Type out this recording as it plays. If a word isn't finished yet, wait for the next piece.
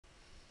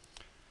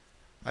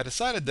I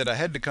decided that I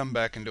had to come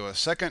back and do a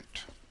second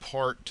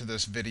part to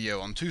this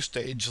video on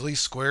two-stage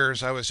least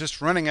squares. I was just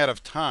running out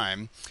of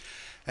time,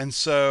 and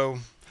so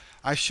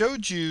I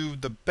showed you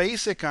the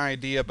basic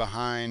idea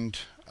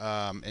behind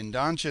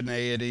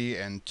endogeneity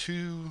and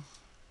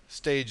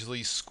two-stage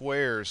least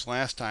squares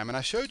last time, and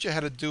I showed you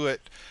how to do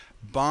it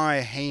by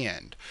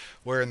hand,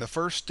 where in the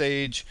first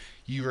stage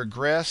you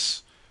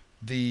regress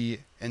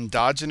the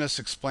endogenous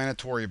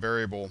explanatory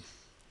variable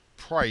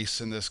price,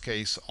 in this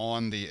case,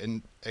 on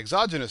the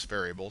exogenous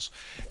variables,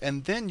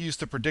 and then use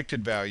the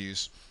predicted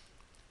values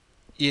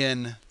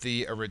in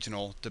the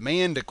original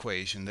demand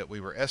equation that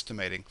we were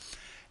estimating.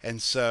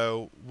 And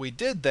so we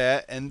did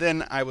that, and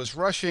then I was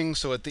rushing,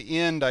 so at the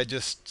end I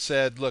just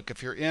said, look,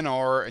 if you're in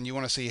R and you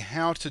want to see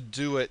how to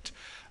do it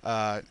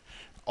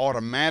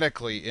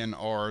automatically in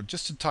R,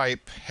 just to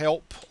type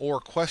help or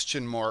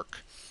question mark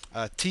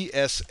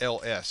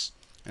TSLS.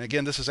 And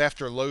again, this is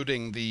after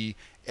loading the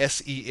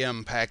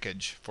SEM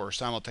package for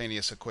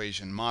simultaneous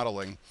equation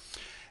modeling.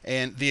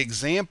 And the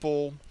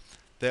example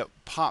that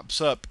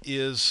pops up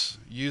is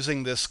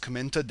using this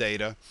commenta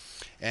data,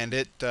 and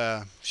it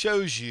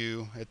shows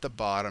you at the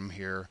bottom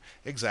here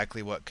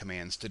exactly what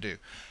commands to do.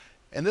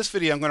 In this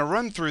video, I'm going to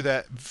run through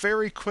that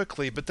very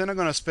quickly, but then I'm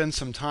going to spend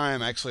some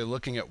time actually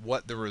looking at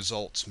what the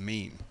results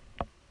mean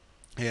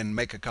and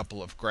make a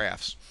couple of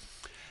graphs.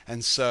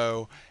 And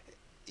so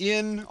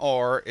in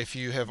R, if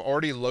you have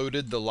already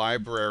loaded the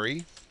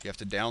library, you have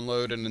to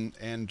download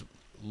and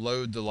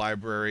load the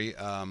library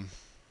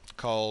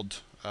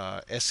called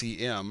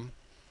SEM.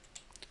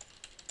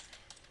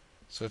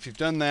 So if you've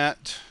done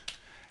that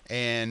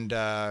and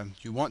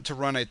you want to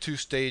run a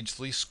two-stage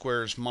least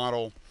squares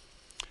model,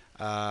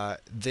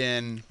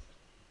 then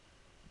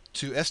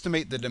to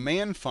estimate the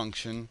demand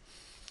function,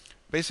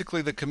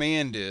 basically the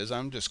command is,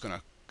 I'm just going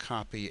to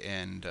copy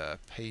and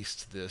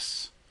paste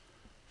this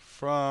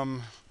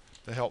from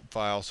the help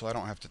file so I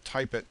don't have to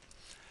type it,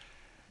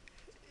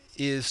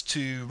 is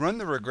to run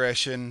the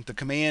regression. The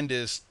command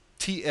is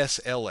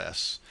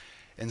TSLS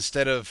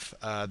instead of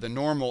the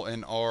normal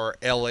in R,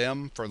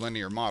 LM for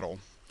linear model.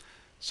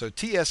 So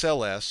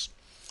TSLS,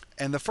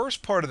 and the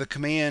first part of the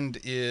command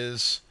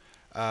is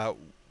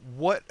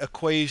what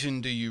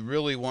equation do you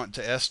really want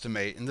to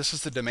estimate? And this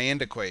is the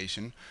demand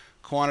equation.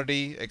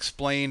 Quantity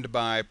explained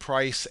by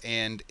price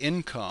and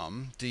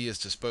income. D is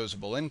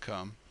disposable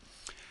income.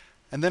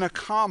 And then a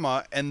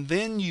comma, and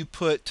then you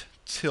put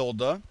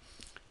tilde,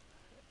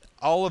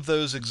 all of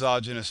those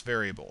exogenous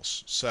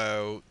variables.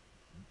 So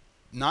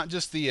not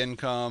just the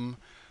income,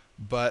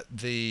 but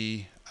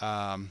the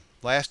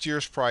last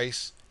year's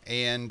price,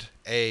 and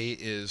A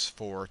is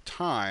for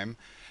time,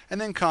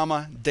 and then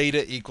comma,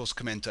 data equals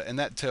commenta, and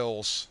that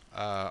tells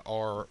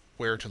R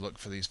where to look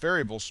for these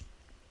variables.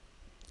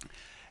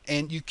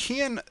 And you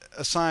can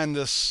assign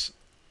this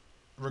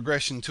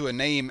regression to a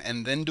name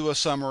and then do a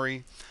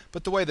summary,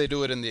 but the way they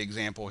do it in the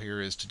example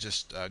here is to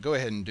just go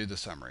ahead and do the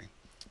summary.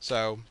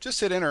 So just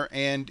hit enter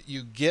and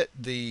you get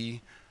the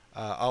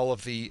all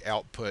of the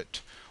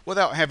output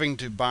without having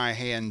to by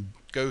hand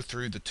go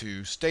through the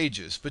two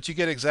stages, but you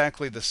get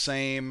exactly the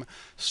same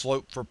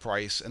slope for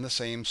price and the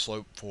same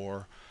slope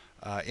for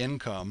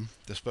income,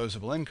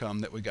 disposable income,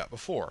 that we got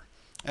before.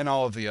 And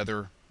all of the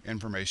other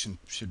information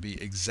should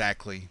be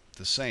exactly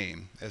the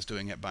same as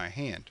doing it by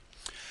hand.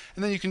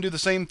 And then you can do the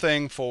same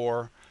thing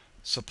for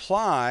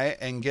supply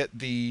and get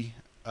the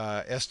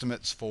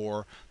estimates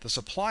for the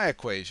supply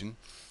equation.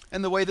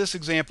 And the way this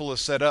example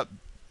is set up,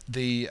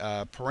 the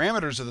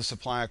parameters of the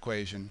supply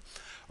equation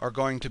are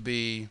going to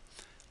be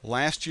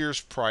last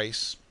year's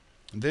price,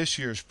 this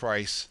year's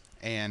price,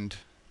 and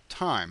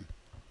time.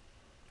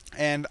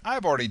 And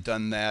I've already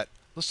done that.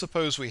 Let's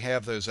suppose we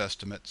have those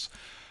estimates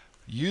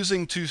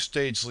using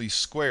two-stage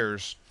least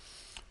squares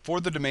for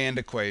the demand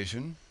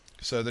equation.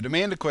 So the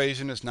demand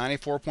equation is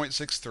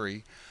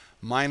 94.63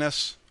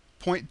 minus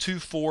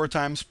 0.24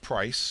 times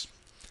price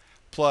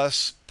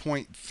plus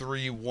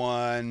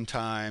 0.31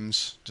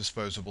 times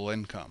disposable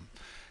income.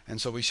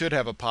 And so we should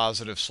have a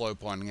positive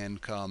slope on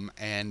income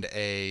and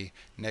a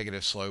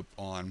negative slope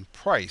on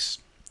price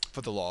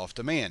for the law of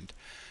demand.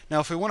 Now,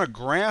 if we want to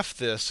graph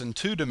this in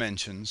two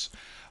dimensions,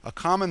 a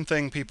common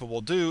thing people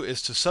will do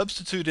is to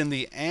substitute in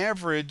the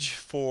average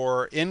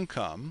for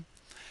income,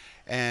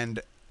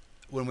 and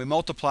when we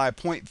multiply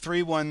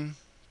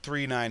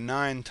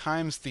 0.31399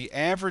 times the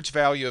average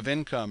value of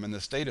income in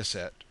this data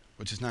set,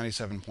 which is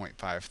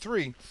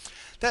 97.53,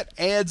 that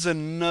adds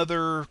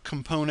another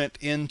component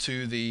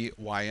into the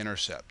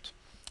y-intercept.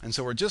 And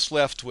so we're just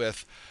left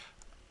with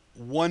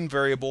one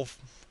variable,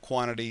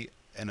 quantity,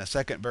 and a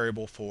second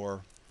variable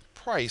for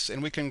price,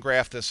 and we can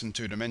graph this in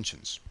two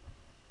dimensions.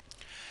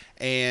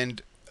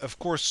 And of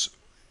course,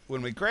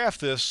 when we graph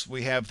this,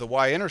 we have the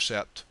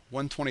y-intercept,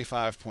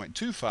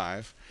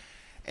 125.25,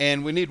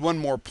 and we need one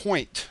more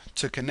point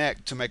to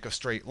connect to make a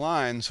straight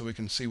line so we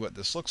can see what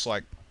this looks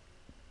like.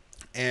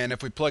 And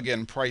if we plug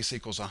in price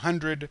equals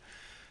 100,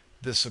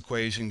 this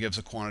equation gives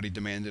a quantity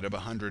demanded of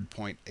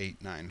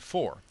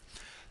 100.894.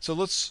 So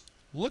let's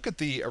look at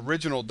the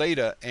original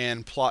data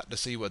and plot to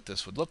see what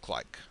this would look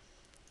like.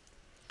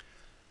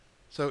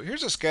 So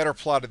here's a scatter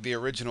plot of the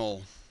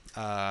original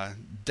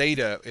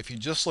data. If you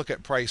just look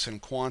at price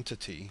and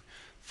quantity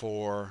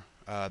for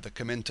the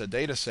Commenta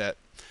data set,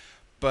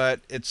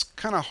 but it's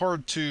kind of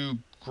hard to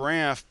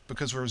graph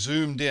because we're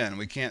zoomed in.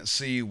 We can't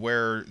see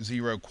where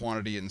zero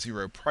quantity and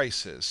zero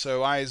price is.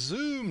 So I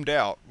zoomed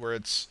out where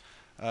it's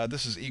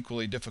this is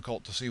equally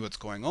difficult to see what's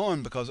going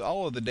on because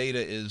all of the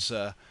data is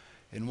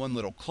in one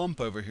little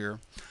clump over here.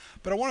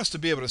 But I want us to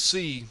be able to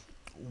see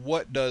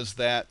what does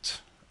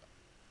that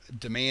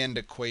demand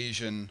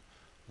equation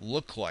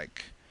look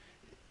like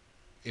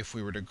if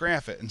we were to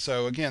graph it. And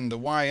so again, the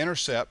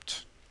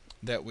y-intercept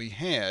that we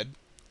had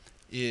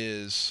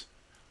is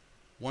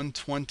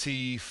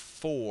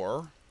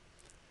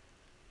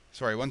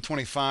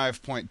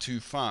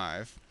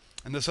 125.25,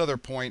 and this other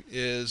point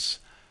is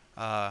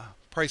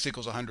price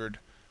equals 100,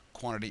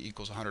 quantity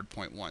equals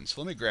 100.1.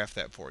 So let me graph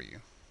that for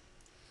you.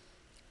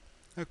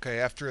 Okay,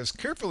 after as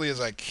carefully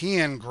as I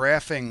can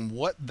graphing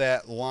what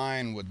that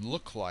line would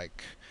look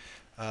like,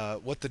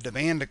 what the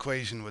demand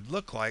equation would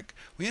look like,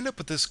 we end up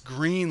with this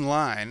green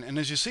line. And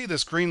as you see,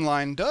 this green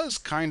line does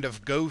kind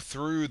of go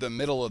through the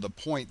middle of the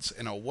points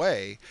in a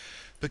way.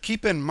 But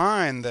keep in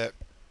mind that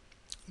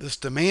this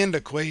demand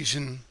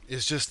equation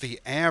is just the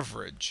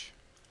average.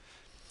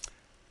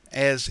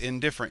 As in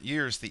different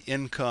years the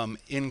income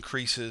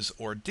increases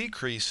or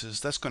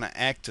decreases, that's going to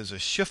act as a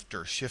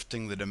shifter,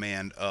 shifting the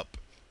demand up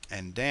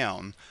and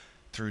down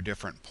through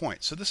different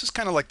points. So this is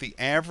kind of like the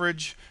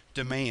average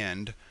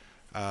demand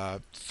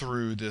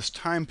through this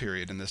time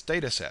period in this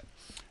data set.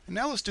 And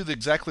now let's do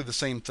exactly the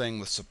same thing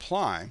with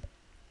supply.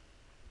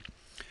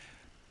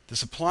 The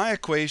supply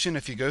equation,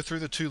 if you go through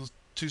the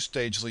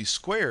two-stage least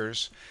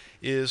squares,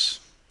 is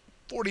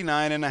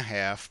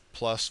 49.5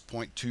 plus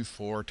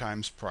 0.24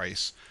 times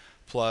price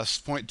plus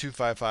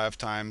 0.255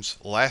 times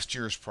last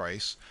year's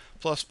price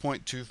plus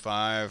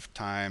 0.25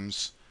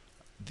 times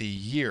the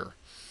year.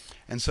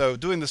 And so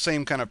doing the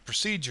same kind of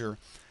procedure,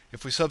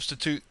 if we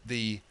substitute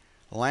the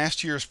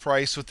last year's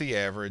price with the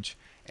average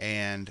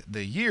and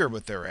the year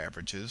with their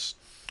averages,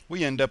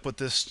 we end up with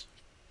this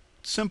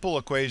simple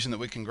equation that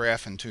we can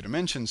graph in 2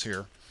 dimensions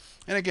here.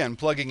 And again,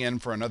 plugging in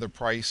for another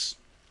price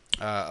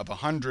of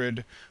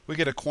 100, we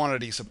get a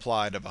quantity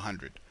supplied of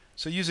 100.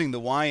 So using the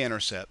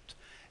y-intercept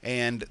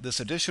and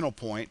this additional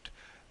point,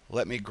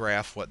 let me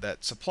graph what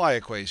that supply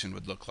equation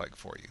would look like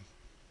for you.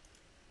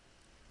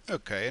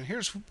 Okay, and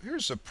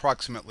here's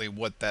approximately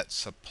what that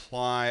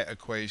supply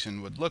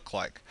equation would look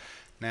like.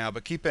 Now,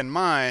 but keep in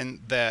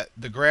mind that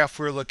the graph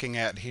we're looking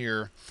at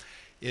here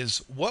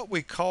is what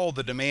we call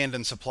the demand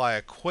and supply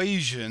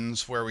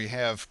equations, where we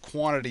have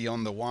quantity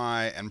on the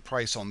y and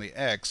price on the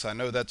x. I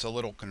know that's a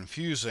little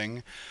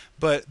confusing,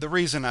 but the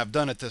reason I've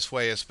done it this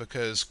way is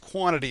because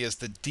quantity is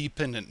the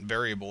dependent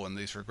variable in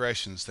these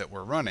regressions that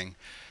we're running.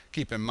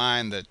 Keep in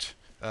mind that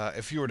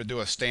if you were to do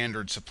a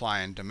standard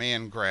supply and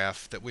demand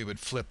graph, that we would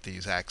flip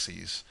these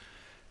axes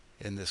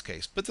in this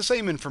case. But the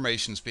same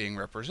information is being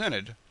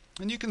represented.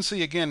 And you can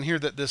see again here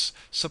that this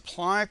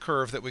supply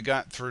curve that we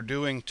got through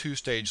doing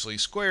two-stage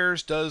least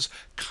squares does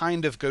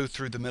kind of go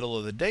through the middle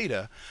of the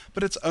data,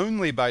 but it's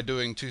only by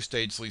doing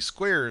two-stage least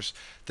squares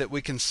that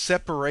we can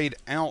separate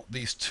out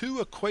these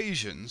two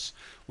equations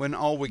when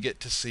all we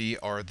get to see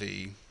are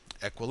the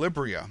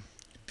equilibria,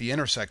 the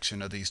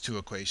intersection of these two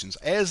equations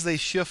as they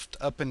shift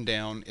up and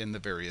down in the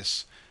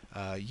various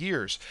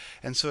years.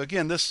 And so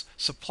again, this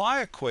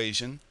supply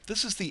equation,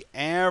 this is the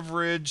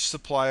average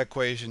supply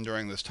equation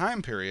during this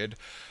time period.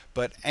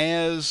 But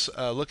as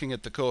looking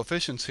at the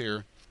coefficients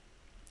here,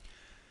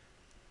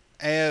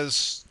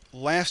 as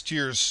last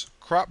year's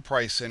crop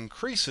price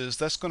increases,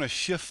 that's going to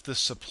shift the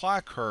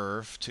supply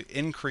curve to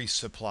increase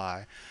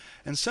supply.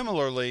 And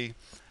similarly,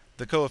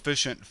 the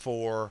coefficient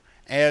for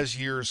as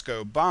years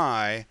go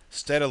by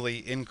steadily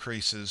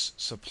increases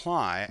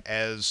supply,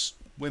 as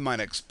we might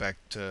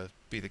expect to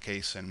be the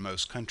case in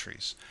most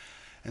countries.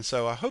 And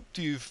so I hope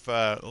you've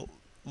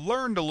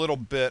learned a little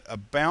bit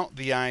about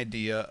the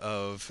idea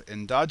of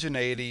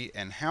endogeneity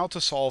and how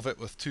to solve it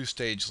with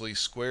two-stage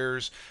least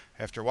squares.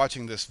 After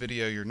watching this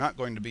video, you're not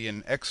going to be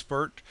an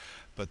expert,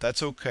 but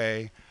that's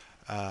okay.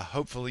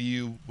 Hopefully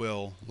you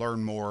will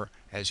learn more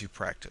as you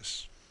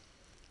practice.